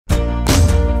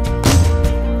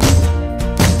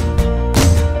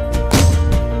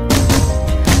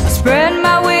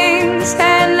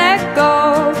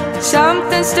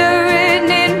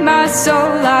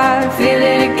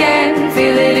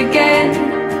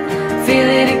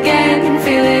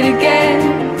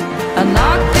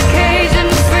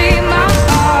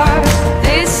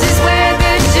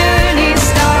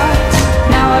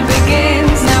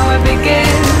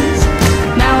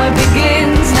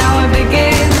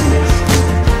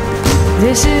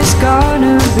This is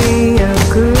gonna be a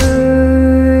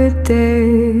good day.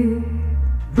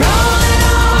 Rolling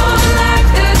on like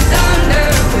the thunder,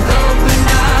 with open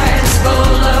eyes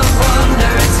full of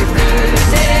wonder. It's a good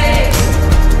day.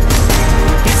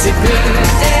 It's a good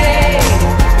day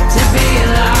to be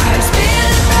alive.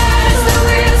 Spinning fast, the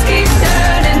wheels keep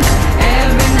turning.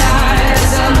 Every night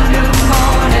is a new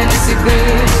morning. It's a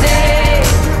good day.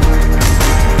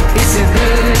 It's a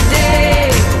good day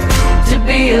to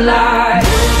be alive.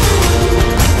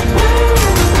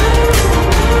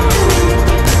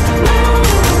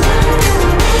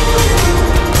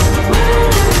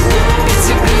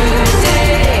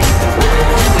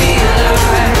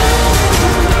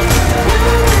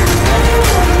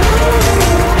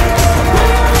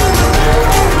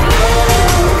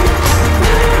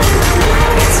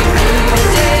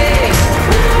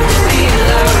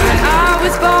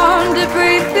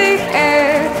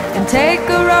 Take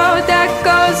a road that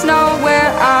goes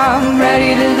nowhere. I'm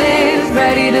ready to live,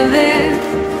 ready to live,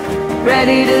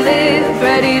 ready to live,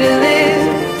 ready to live.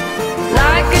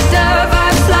 Like a dove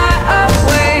I fly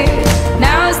away.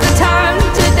 Now's the time,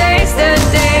 today's the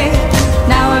day.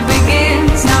 Now it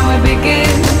begins, now it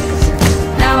begins,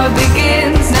 now it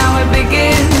begins, now it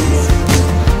begins.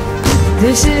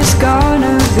 This is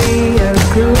gonna be a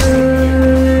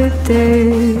good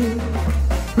day.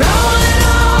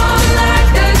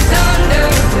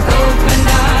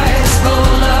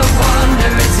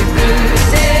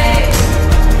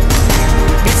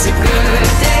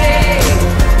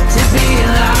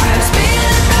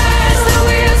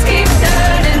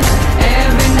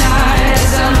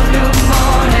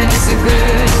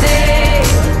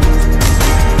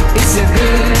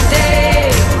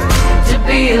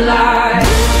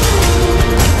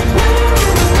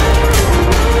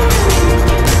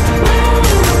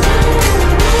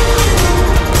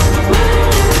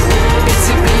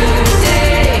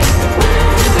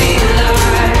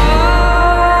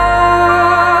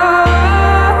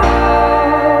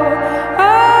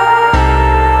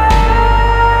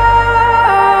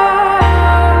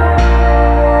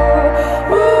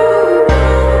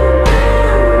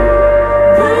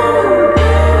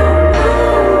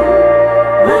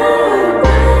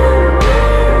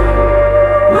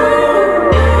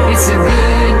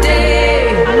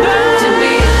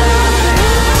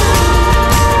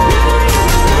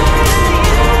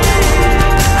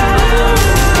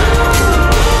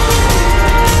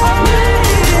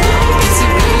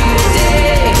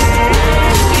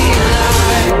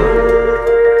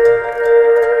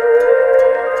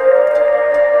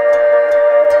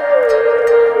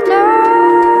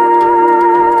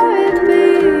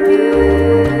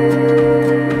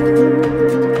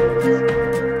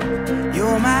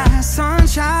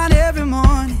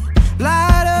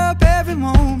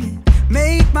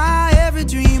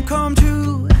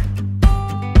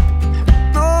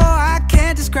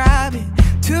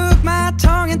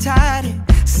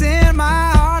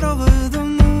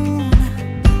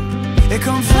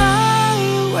 Come fly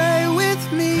away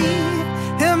with me.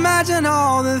 Imagine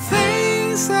all the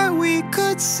things that we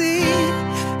could see.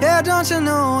 Yeah, don't you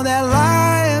know that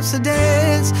life's a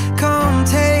dance? Come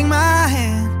take my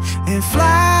hand and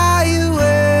fly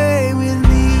away with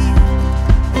me.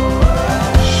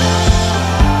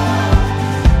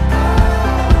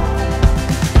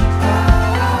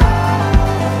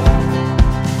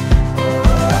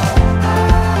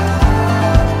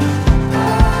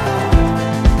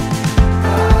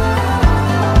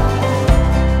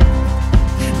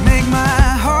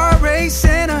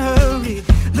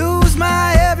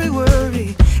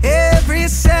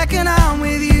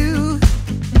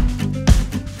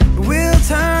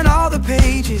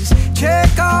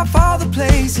 Check off all the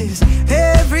places.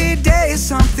 Every day is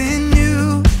something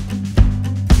new.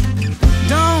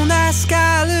 Don't that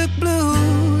sky look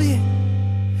blue?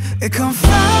 Yeah. Come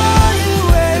fly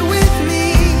away with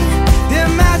me.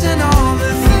 Imagine all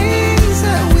the things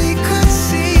that we could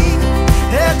see.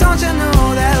 Yeah, don't you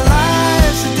know that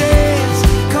life's a dance?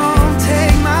 Come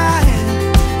take my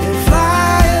hand and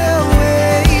fly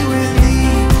away with me.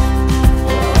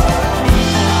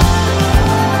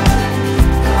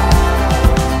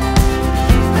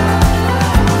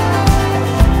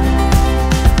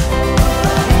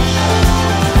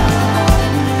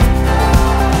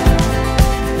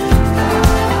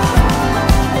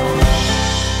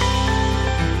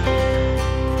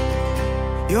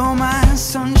 You're my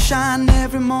sunshine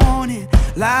every morning,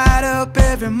 light up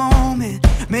every moment,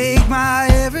 make my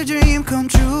every dream come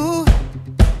true.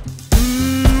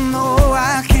 Oh,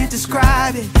 I can't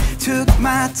describe it. Took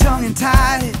my tongue and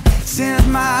tied it, sent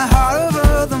my heart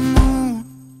over the moon.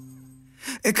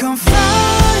 Come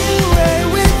fly away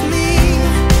with me.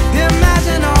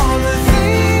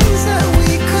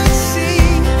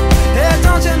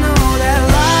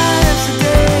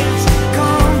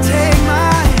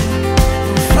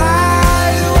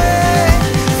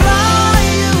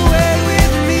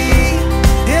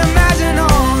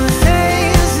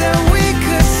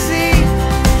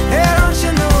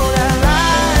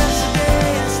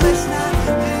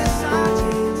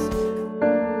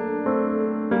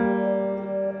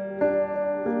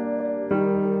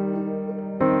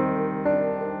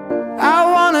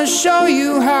 wanna show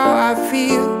you how I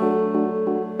feel.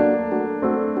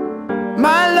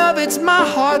 My love, it's my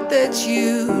heart that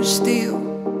you steal.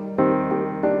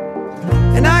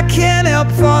 And I can't help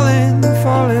falling,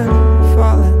 falling,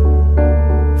 falling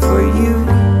for you.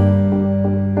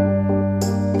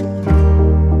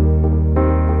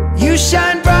 You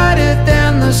shine brighter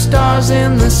than the stars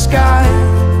in the sky.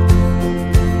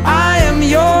 I am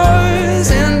yours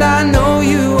and I know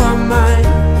you are mine.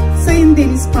 Sayın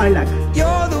Deniz Parlak,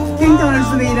 You're the kendi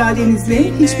arzu ve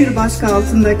iradenizle hiçbir baskı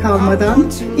altında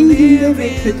kalmadan iyi günde ve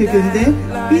kötü günde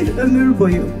bir ömür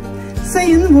boyu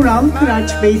Sayın Vural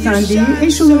Kıraç Beyefendi'yi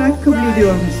eş olarak kabul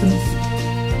ediyor musunuz?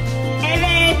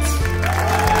 Evet.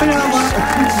 Bravo.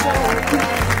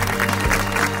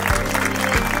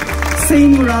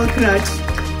 Sayın Vural Kıraç,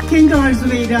 kendi arzu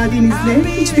ve iradenizle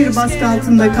hiçbir baskı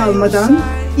altında kalmadan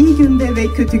iyi günde ve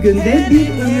kötü günde bir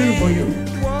ömür boyu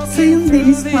Sayın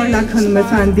Deniz Parlak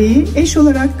hanımefendiyi eş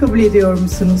olarak kabul ediyor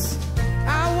musunuz?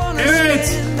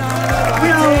 Evet.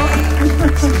 Bravo.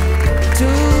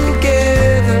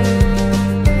 together,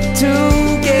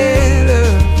 together.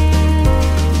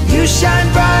 You shine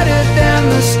brighter than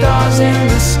the stars in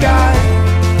the sky.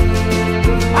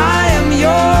 I am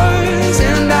yours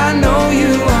and I know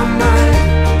you are mine.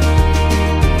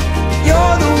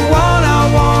 You're the one I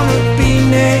wanna be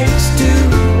next to.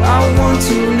 I want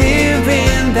to live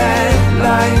in that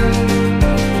light.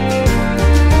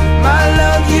 My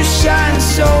love, you shine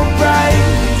so bright.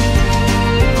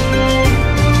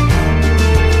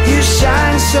 You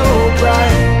shine so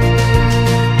bright.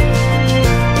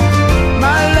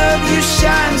 My love, you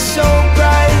shine so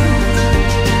bright.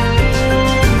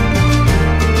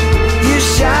 You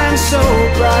shine so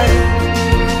bright.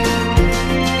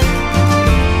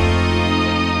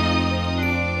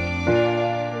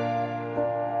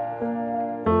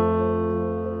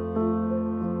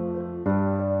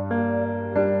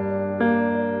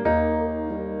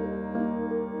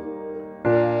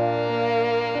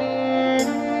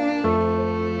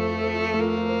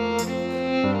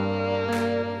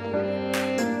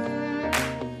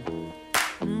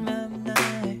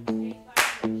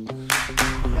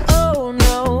 Oh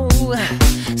no,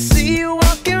 see you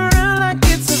walking around like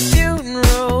it's a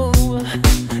funeral.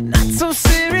 Not so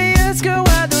serious, girl,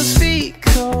 why those feet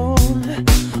cold?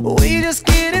 We just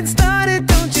getting started,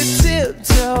 don't you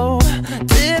tiptoe,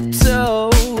 tiptoe.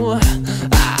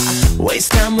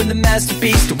 Waste time with the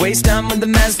masterpiece, to waste time with the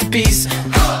masterpiece.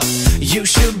 You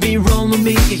should be rolling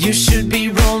me, you should be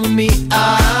rolling me.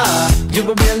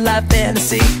 You're a real life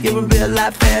fantasy, you're a real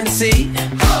life fantasy.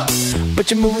 But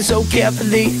you're moving so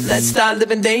carefully, let's start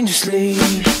living dangerously.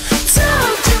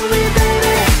 Talk to me,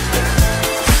 baby.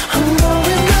 I'm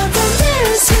going up from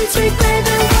this sweet, sweet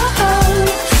baby. Whoa.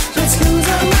 Let's lose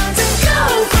our minds and go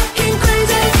fucking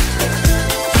crazy.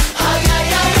 Ay, ay,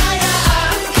 ay, ay,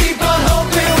 ay. Keep on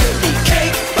hoping we'll be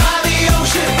cake by the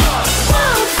ocean.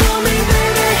 Walk for me,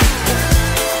 baby.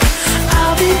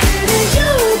 I'll be pretty,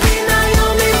 you'll be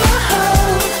Naomi. Whoa.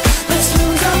 Let's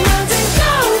lose our minds and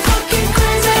go fucking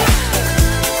crazy.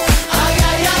 Ay,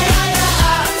 ay, ay, ay,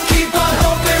 ay. Keep on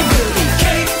hoping we'll be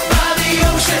cake by the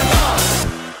ocean.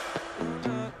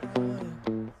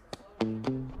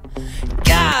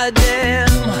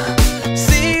 Goddamn,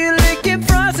 see you licking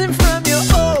frosting from your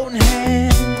own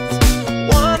hands.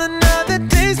 Want another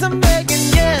taste? I'm begging,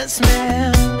 yes,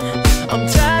 man. I'm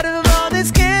tired of all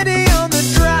this candy on the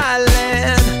dry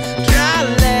land, dry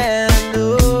land.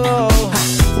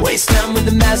 Oh, waste time with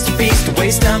the masterpiece, to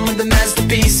waste time with the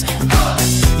masterpiece.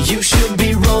 You should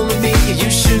be rolling me, you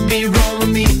should be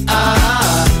rolling me.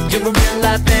 You're a real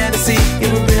life fantasy,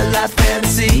 you're a real life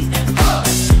fantasy.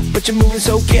 But you're moving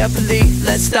so carefully,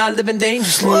 let's start living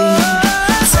dangerously.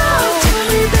 Talk to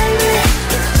me, baby.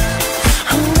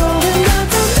 I'm rolling up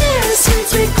from this sweet,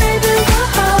 sweet baby.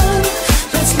 Whoa.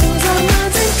 Let's lose our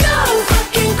minds and go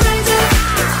fucking crazy.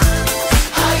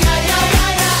 Ay, ay, ay,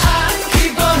 ay, ay.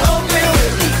 Keep on hoping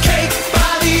we'll be cake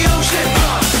by the ocean.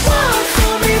 Walk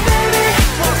for me, baby.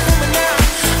 Walk for me now.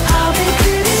 I'll be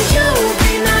pretty, you'll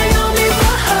be Naomi.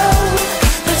 Whoa.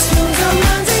 Let's lose our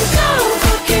minds and go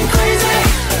fucking crazy.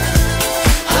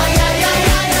 Ay, ay, ay,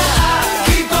 ay, ay.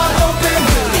 Keep on hoping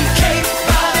we'll be cake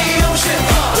by the ocean.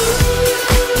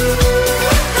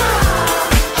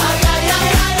 Ay, ay, ay,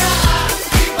 ay, ay.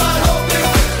 Keep on hoping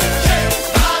we'll be cake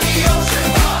by the ocean.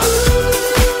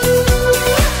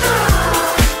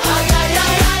 Ay, ay,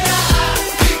 ay, ay, ay.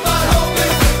 Keep on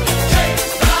hoping we'll be cake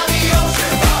by the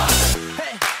ocean.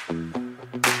 Hey,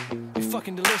 you're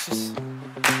fucking delicious.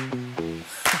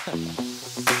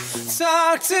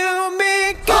 Talk to me,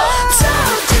 girl.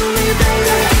 Talk to me,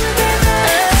 baby.